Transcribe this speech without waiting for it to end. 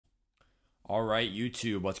All right,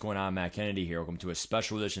 YouTube, what's going on? Matt Kennedy here. Welcome to a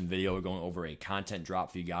special edition video. We're going over a content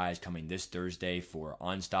drop for you guys coming this Thursday for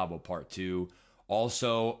Unstoppable Part 2.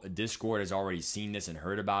 Also, Discord has already seen this and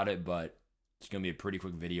heard about it, but it's going to be a pretty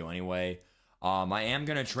quick video anyway. I am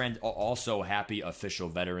going to trend also happy official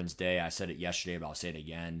Veterans Day. I said it yesterday, but I'll say it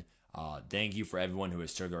again. Thank you for everyone who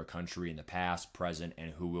has served our country in the past, present,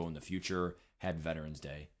 and who will in the future. Happy Veterans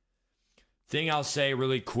Day. Thing I'll say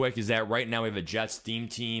really quick is that right now we have a Jets theme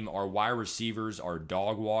team. Our wide receivers are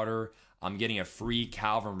dog water. I'm getting a free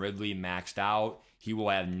Calvin Ridley maxed out. He will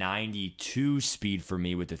have 92 speed for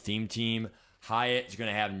me with the theme team. Hyatt is going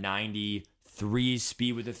to have 93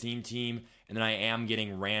 speed with the theme team. And then I am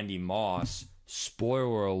getting Randy Moss.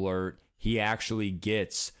 Spoiler alert, he actually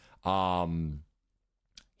gets, oh my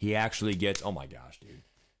gosh, dude.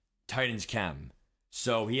 Titans Chem.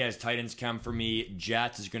 So he has Titans Chem for me.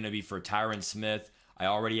 Jets is going to be for Tyron Smith. I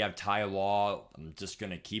already have Ty Law. I'm just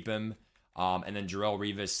going to keep him. And then Jarrell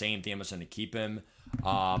Revis, same thing. I'm just going to keep him.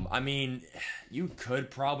 I mean, you could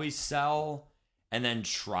probably sell and then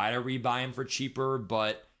try to rebuy him for cheaper,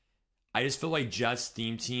 but I just feel like Jets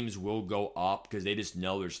theme teams will go up because they just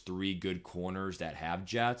know there's 3 good corners that have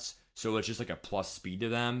Jets. So it's just like a plus speed to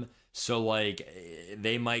them. So, like,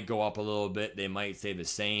 they might go up a little bit. They might stay the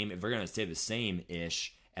same. If they're going to stay the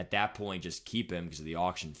same-ish, at that point, just keep him because of the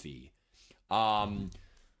auction fee.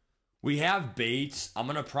 We have Bates. I'm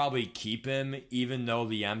going to probably keep him, even though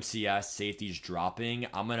the MCS safety's dropping.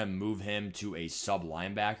 I'm going to move him to a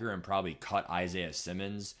sub-linebacker and probably cut Isaiah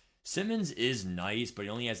Simmons. Simmons is nice, but he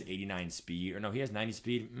only has 89 speed. Or no, he has 90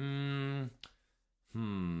 speed.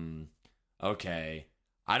 Okay.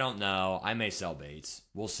 I don't know. I may sell Bates.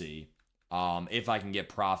 We'll see. If I can get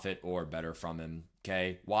profit or better from him.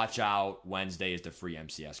 Okay. Watch out. Wednesday is the free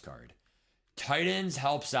MCS card. Titans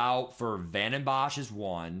helps out for Vandenbosch is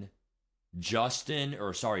 1.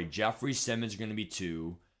 Jeffrey Simmons is going to be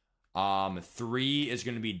 2. 3 is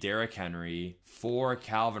going to be Derrick Henry. 4,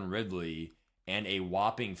 Calvin Ridley. And a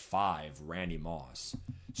whopping 5, Randy Moss.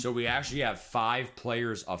 So we actually have 5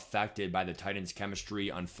 players affected by the Titans' chemistry.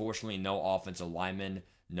 Unfortunately, no offensive linemen,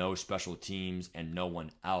 no special teams, and no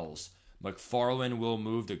one else. McFarland will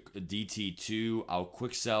move to DT2. I'll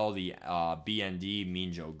quick sell the BND,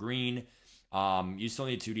 Mean Joe Green. You still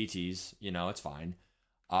need 2 DTs. You know, it's fine.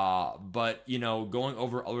 But, you know, going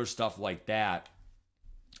over other stuff like that,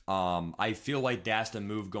 I feel like that's the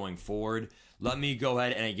move going forward. Let me go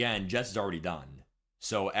ahead, and again, Jets is already done.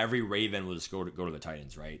 So every Raven will just go to the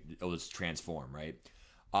Titans, right? It'll just transform, right?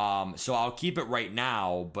 So I'll keep it right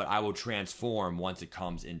now, but I will transform once it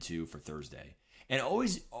comes into for Thursday. And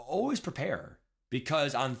always prepare,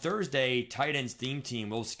 because on Thursday, Titans theme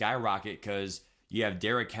team will skyrocket because you have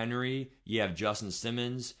Derrick Henry, you have Justin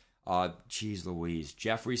Simmons,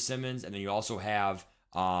 Jeffrey Simmons, and then you also have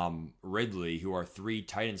Ridley, who are 3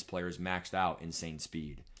 Titans players maxed out insane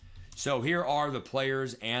speed. So here are the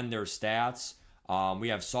players and their stats. We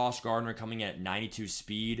have Sauce Gardner coming in at 92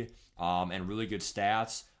 speed and really good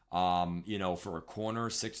stats. You know, for a corner,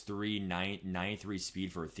 6'3", 93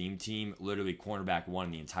 speed for a theme team. Literally cornerback 1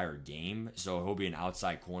 in the entire game. So he'll be an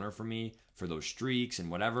outside corner for me for those streaks and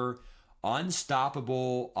whatever.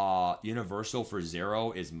 Unstoppable universal for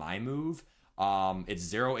 0 is my move. It's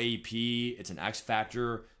 0 AP. It's an X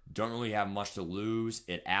factor. Don't really have much to lose.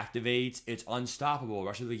 It activates. It's unstoppable the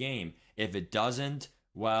rest of the game. If it doesn't,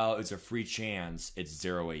 well, it's a free chance. It's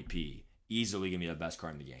 0 AP. Easily going to be the best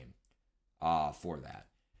card in the game for that.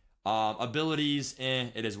 Abilities,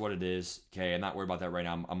 it is what it is. Okay, I'm not worried about that right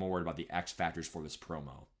now. I'm more worried about the X factors for this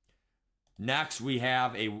promo. Next, we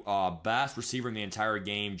have a best receiver in the entire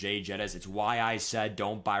game, JJETAS. It's why I said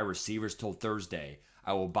don't buy receivers till Thursday.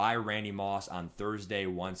 I will buy Randy Moss on Thursday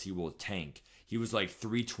once he will tank. He was like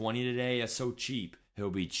 $320 today. That's so cheap. He'll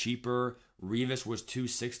be cheaper. Revis was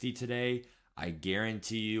 $260 today. I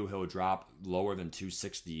guarantee you he'll drop lower than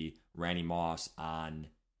 $260 Randy Moss on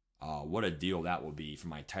what a deal that will be for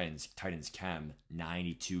my Titans Chem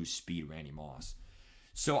 92 speed Randy Moss.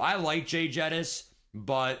 So I like JJETAS,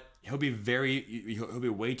 but he'll be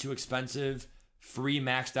way too expensive. Free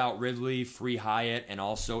maxed out Ridley, free Hyatt, and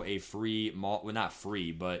also a free, well, not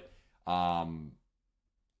free, but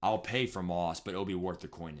I'll pay for Moss, but it'll be worth the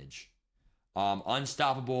coinage.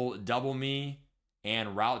 Unstoppable Double Me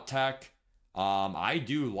and Route Tech. I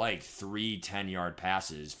do like 3 10-yard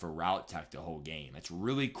passes for Route Tech the whole game. It's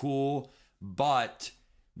really cool, but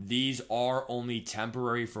these are only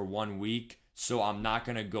temporary for 1 week, so I'm not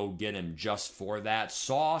going to go get him just for that.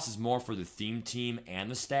 Sauce is more for the theme team and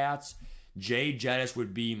the stats. JJETAS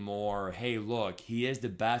would be more, hey, look, he is the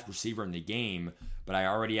best receiver in the game, but I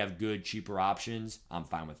already have good, cheaper options. I'm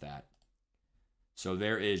fine with that. So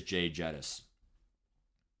there is JJETAS.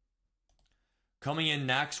 Coming in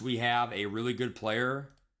next, we have a really good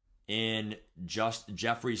player in just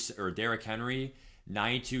Jeffrey or Derrick Henry.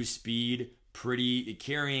 92 speed, pretty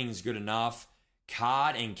carrying is good enough.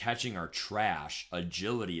 COD and catching are trash.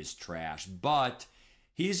 Agility is trash, but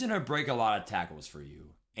he's gonna break a lot of tackles for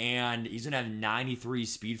you, and he's gonna have 93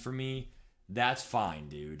 speed for me. That's fine,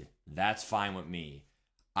 dude. That's fine with me.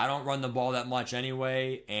 I don't run the ball that much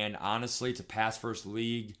anyway, and honestly, it's a pass first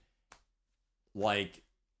league. Like,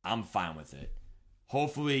 I'm fine with it.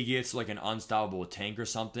 Hopefully he gets like an unstoppable tank or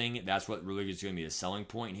something. That's what really is going to be a selling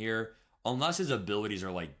point here. Unless his abilities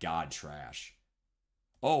are like god trash.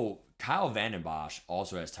 Oh, Kyle Vanden Bosch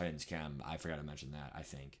also has Titans Chem. I forgot to mention that, I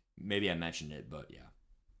think. Maybe I mentioned it, but yeah.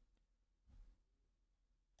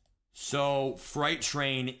 So, Fright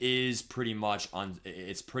Train is pretty much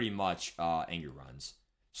Angry Runs.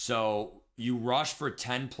 So, you rush for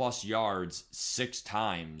 10 plus yards 6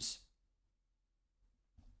 times.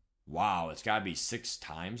 Wow, it's got to be 6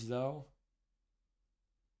 times, though?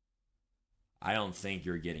 I don't think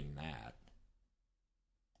you're getting that.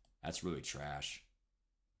 That's really trash.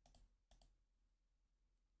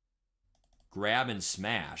 Grab and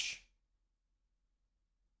smash.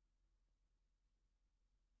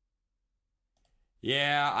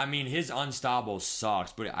 Yeah, I mean, his unstoppable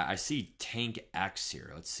sucks, but I see Tank X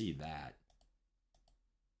here. Let's see that.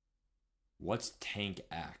 What's Tank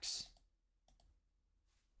X?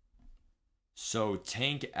 So,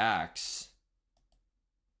 Tank X,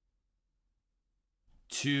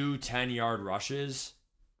 2 10-yard rushes.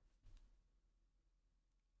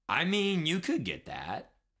 I mean, you could get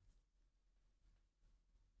that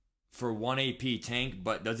for 1 AP tank,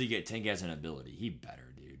 but does he get tank as an ability? He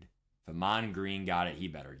better, dude. If Amon Green got it, he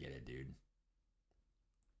better get it, dude.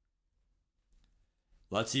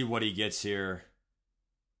 Let's see what he gets here.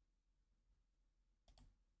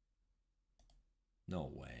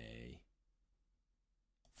 No way.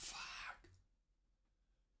 Fuck.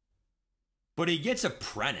 But he gets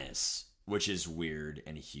Apprentice, which is weird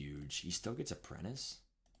and huge. He still gets Apprentice?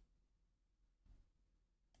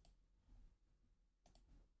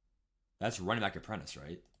 That's running back Apprentice,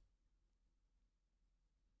 right?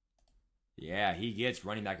 Yeah, he gets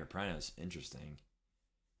running back Apprentice. Interesting.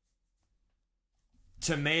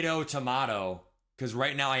 Tomato. Because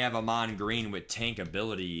right now I have Amon Green with tank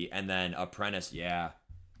ability and then Apprentice. Yeah.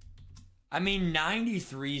 I mean,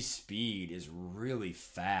 93 speed is really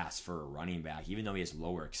fast for a running back, even though he has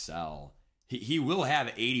lower excel. He will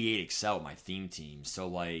have 88 excel with my theme team. So,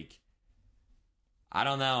 like, I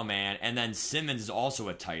don't know, man. And then Simmons is also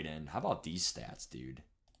a tight end. How about these stats, dude?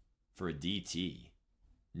 For a DT.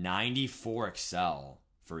 94 excel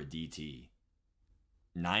for a DT.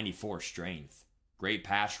 94 strength. Great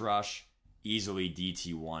pass rush. Easily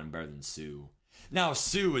DT1, better than Sue. Now,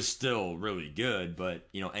 Sue is still really good, but,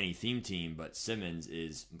 you know, any theme team, but Simmons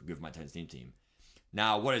is good for my Titans theme team.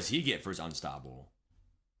 Now, what does he get for his unstoppable?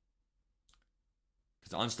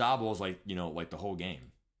 Because unstoppable is like, you know, like the whole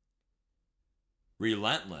game.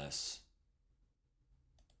 Relentless.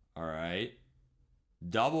 All right.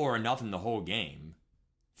 Double or nothing the whole game.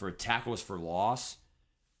 For tackles for loss.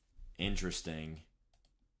 Interesting.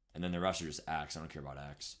 And then the rest are just X. I don't care about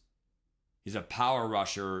X. He's a power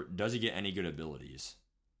rusher. Does he get any good abilities?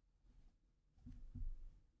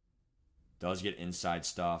 Does get inside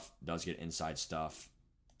stuff. Does get inside stuff.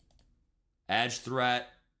 Edge threat.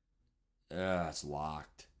 It's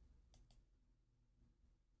locked.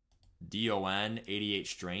 DON, 88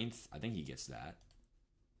 strength. I think he gets that.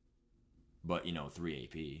 But, you know, 3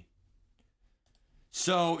 AP.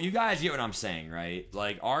 So, you guys get what I'm saying, right?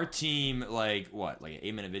 Like, our team, like, what? Like an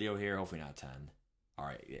 8-minute video here? Hopefully not 10. All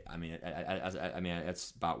right. I mean, I mean,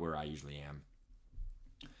 that's about where I usually am.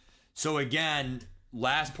 So, again,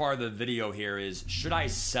 last part of the video here is, should I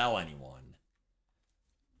sell anyone?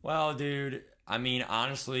 Well, dude, I mean,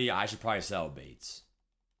 honestly, I should probably sell Bates.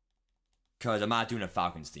 Because I'm not doing a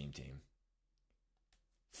Falcons theme team.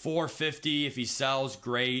 450 if he sells,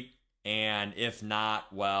 great. And if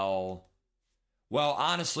not, well,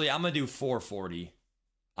 honestly, I'm going to do 440.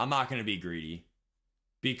 I'm not going to be greedy.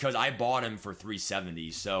 Because I bought him for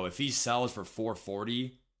 370. So if he sells for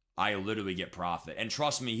 440, I literally get profit. And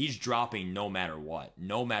trust me, he's dropping no matter what.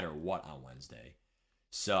 No matter what on Wednesday.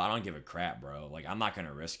 So I don't give a crap, bro. Like, I'm not going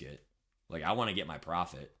to risk it. Like, I want to get my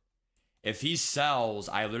profit. If he sells,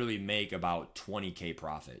 I literally make about 20K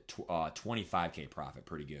profit, 25K profit,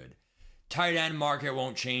 pretty good. Tight end market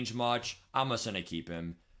won't change much. I'm just going to keep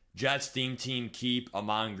him. Jets theme team keep.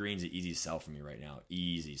 Amon Green's an easy sell for me right now.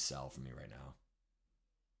 Easy sell for me right now.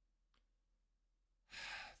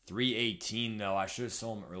 318 though. I should have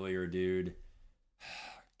sold him earlier, dude.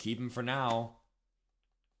 Keep him for now.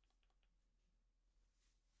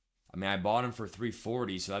 I mean, I bought him for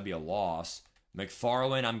 340, so that'd be a loss.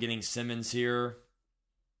 McFarland, I'm getting Simmons here.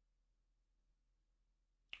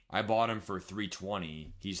 I bought him for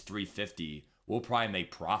 320. He's 350. We'll probably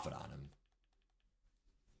make profit on him.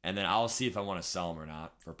 And then I'll see if I want to sell him or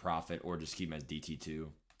not for profit or just keep him as DT2.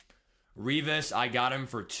 Revis, I got him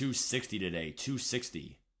for 260 today.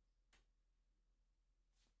 260.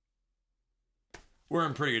 We're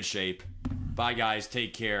in pretty good shape. Bye, guys.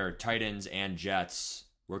 Take care. Titans and Jets.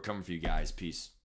 We're coming for you guys. Peace.